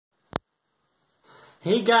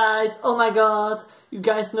Hey guys, oh my god, you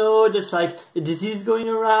guys know there's like a disease going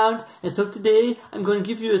around, and so today I'm going to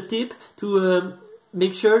give you a tip to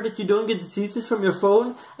make sure that you don't get diseases from your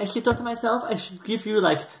phone. I actually thought to myself I should give you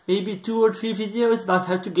like maybe 2 or 3 videos about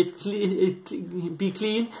how to get be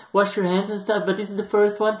clean, wash your hands and stuff, but this is the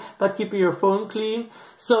first one about keeping your phone clean.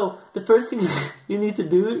 So the first thing you need to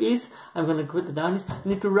do is, I'm gonna put it down, is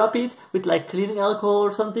you need to rub it with like cleaning alcohol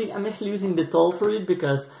or something. I'm actually using Dettol for it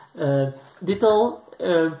because Dettol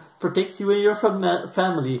protects you when you're from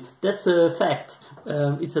family. That's a fact.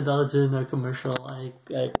 It's a Belgian commercial.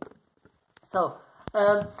 So,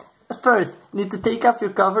 first, you need to take off your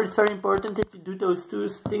cover. It's very important that you do those two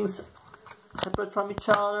things separate from each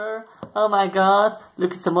other. Oh my god,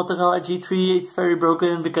 look, it's a Motorola G3. It's very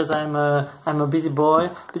broken because I'm a busy boy.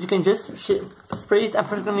 But you can just spray it. I'm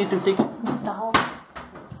first gonna need to take it down.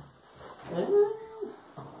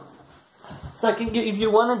 So I can give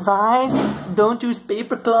you one advice: don't use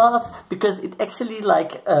paper cloth because it actually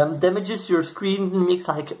like damages your screen and makes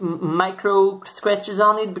like micro scratches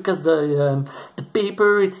on it because the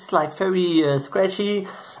paper it's like very scratchy.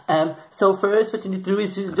 So first, what you need to do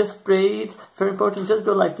is just spray it. Very important. Just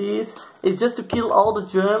go like this. It's just to kill all the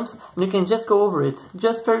germs, and you can just go over it,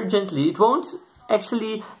 just very gently. It won't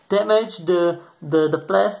actually damage the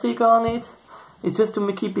plastic on it. It's just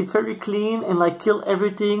to keep it very clean and like kill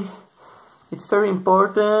everything. It's very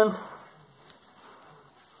important.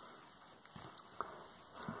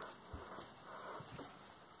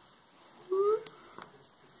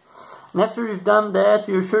 And after you've done that,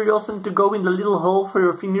 you're sure you also need to go in the little hole for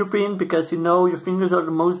your fingerprint because you know your fingers are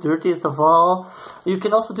the most dirtiest of all. You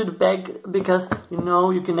can also do the back because you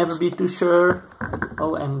know you can never be too sure.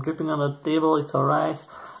 Oh, I'm gripping on the table, it's alright.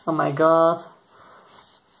 Oh my god.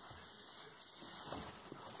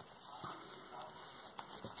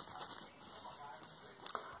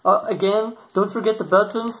 Again, don't forget the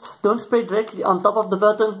buttons. Don't spray directly on top of the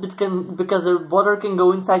buttons because the water can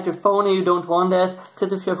go inside your phone and you don't want that.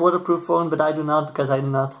 Except if you have a waterproof phone, but I do not because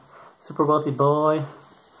I'm not super wealthy boy.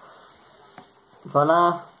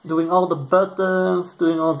 Voila. Doing all the buttons,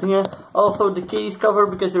 doing all here. Also the case cover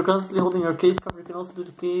because you're constantly holding your case cover. You can also do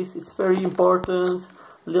the case. It's very important.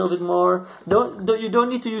 A little bit more. You don't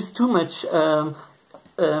need to use too much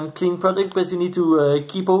clean product because you need to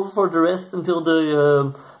keep over for the rest until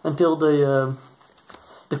the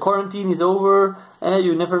quarantine is over.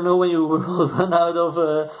 You never know when you will run out of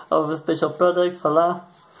a special product. Voila.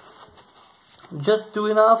 Just do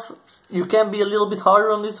enough. You can be a little bit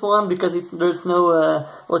harder on this one because there's no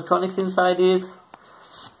electronics inside it.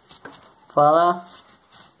 Voila.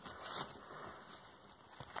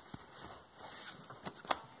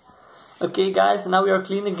 Okay guys, now we are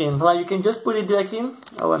clean again. Voila, you can just put it back in.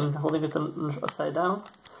 Oh, I'm holding it upside down.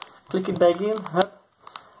 Click it back in. Up.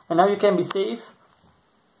 And now you can be safe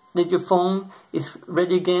that your phone is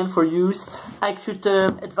ready again for use. I should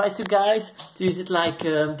advise you guys to use it like,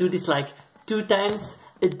 do this like 2 times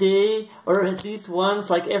a day or at least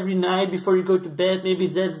once, like every night before you go to bed. Maybe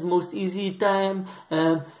that's the most easy time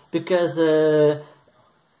because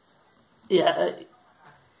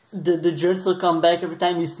the germs will come back every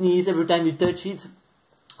time you sneeze, every time you touch it.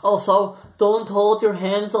 Also, don't hold your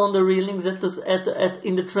hands on the railings in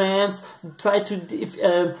the trams. Try to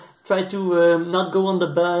not go on the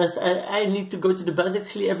bus. I need to go to the bus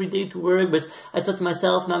actually every day to work, but I thought to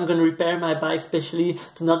myself, now I'm gonna repair my bike especially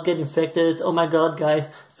to not get infected. Oh my god, guys,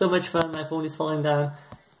 so much fun. My phone is falling down.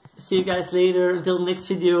 See you guys later. Until the next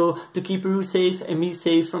video, to keep you safe and me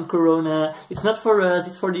safe from Corona. It's not for us,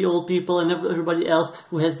 it's for the old people and everybody else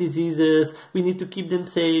who has diseases. We need to keep them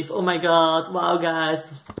safe. Oh my god, wow guys.